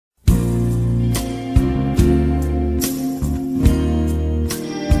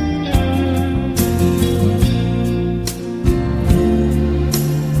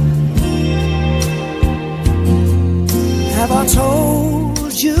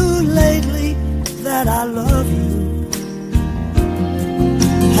that I love you?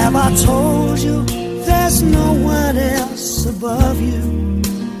 Have I told you there's no one else above you?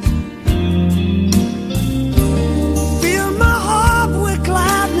 Fill my heart with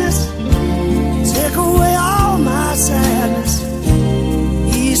gladness, take away all my sadness,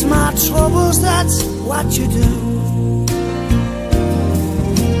 ease my troubles, that's what you do.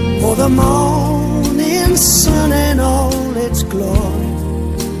 For the morning sun and all its glory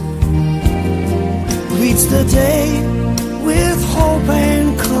greets the day with hope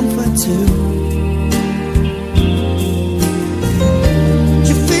and comfort too.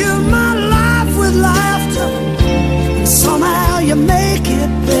 You fill my life with laughter, and somehow you make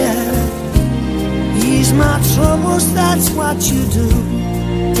it better. Ease my troubles, that's what you do.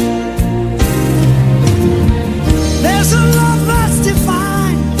 There's a love that's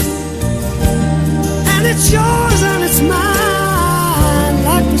divine, and it's yours and it's mine,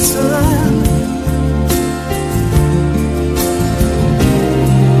 like the sun.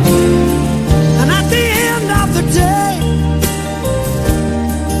 And at the end of the day,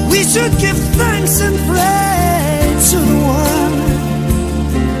 we should give thanks and pray to the one,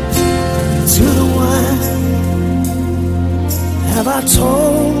 to the one. Have I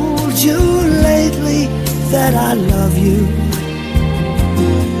told you lately that I love you?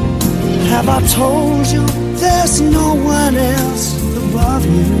 Have I told you there's no one else above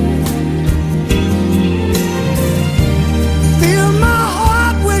you? Fill my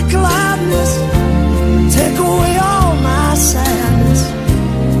heart with gladness, take away all my sadness,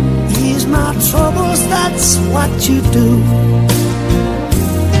 ease my troubles, that's what you do.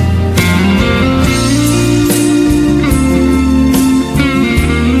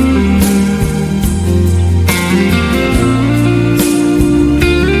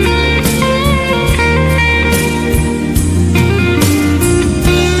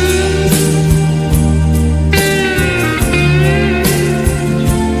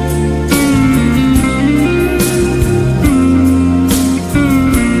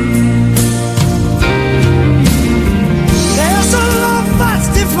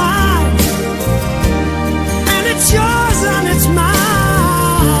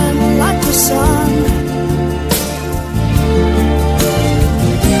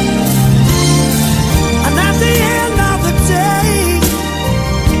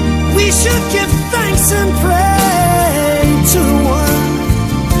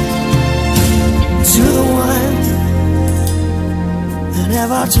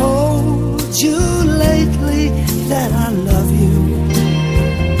 Have I told you lately that I love you?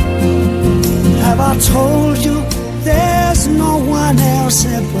 Have I told you there's no one else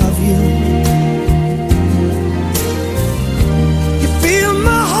above you? You fill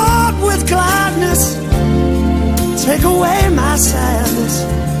my heart with gladness, take away my sadness,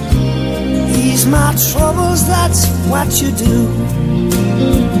 ease my troubles, that's what you do.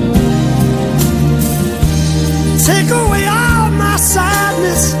 Take away all my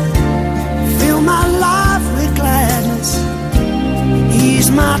sadness, fill my life with gladness,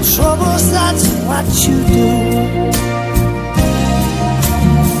 ease my troubles, that's what you do.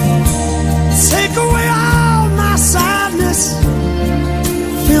 Take away all my sadness,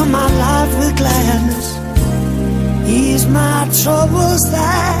 fill my life with gladness, ease my troubles,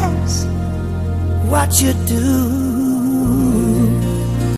 that's what you do.